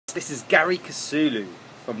This is Gary Kasulu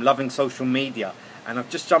from Loving Social Media, and I've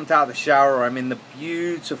just jumped out of the shower. I'm in the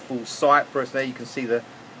beautiful Cyprus. There you can see the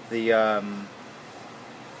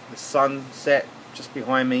sunset just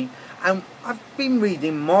behind me, and I've been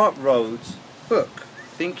reading Mark Rhodes' book,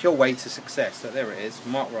 Think Your Way to Success. So there it is,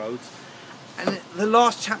 Mark Rhodes, and the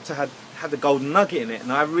last chapter had a golden nugget in it,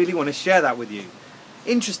 and I really want to share that with you.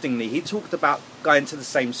 Interestingly, he talked about going to the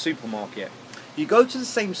same supermarket. You go to the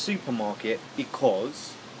same supermarket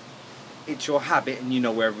because it's your habit and you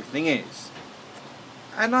know where everything is.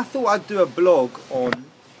 And I thought I'd do a blog on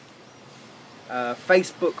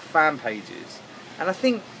Facebook fan pages, and I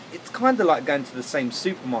think it's kind of like going to the same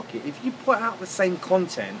supermarket. If you put out the same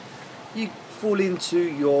content, you fall into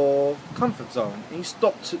your comfort zone and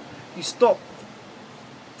you stop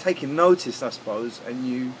taking notice, I suppose, and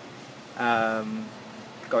you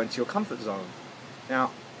go into your comfort zone.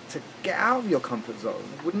 Now, to get out of your comfort zone,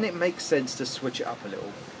 wouldn't it make sense to switch it up a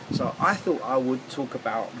little? So I thought I would talk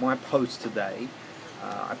about my post today.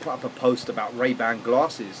 I put up a post about Ray-Ban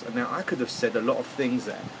glasses, and now I could have said a lot of things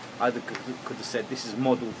there. I could have said this is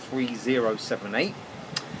model 3078.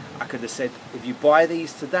 I could have said if you buy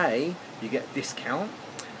these today you get a discount.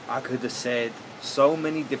 I could have said so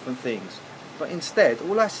many different things, but instead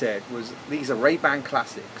all I said was these are Ray-Ban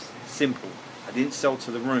classics. Simple. I didn't sell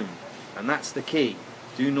to the room, and that's the key.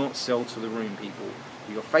 Do not sell to the room, people.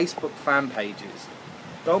 Your Facebook fan pages,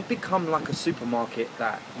 don't become like a supermarket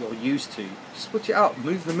that you're used to. Switch it up.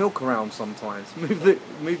 Move the milk around sometimes. Move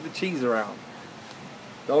the cheese around.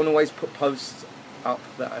 Don't always put posts up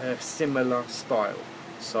that are similar style.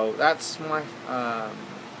 So that's my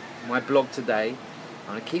my blog today.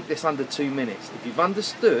 I'm going to keep this under 2 minutes. If you've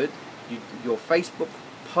understood, your Facebook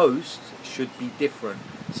post should be different.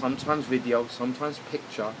 Sometimes video, sometimes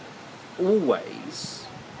picture. Always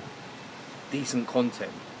decent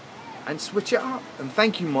content. And switch it up. And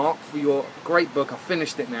thank you, Mark, for your great book. I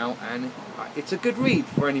finished it now, and it's a good read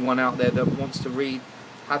for anyone out there that wants to read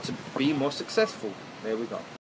how to be more successful. There we go.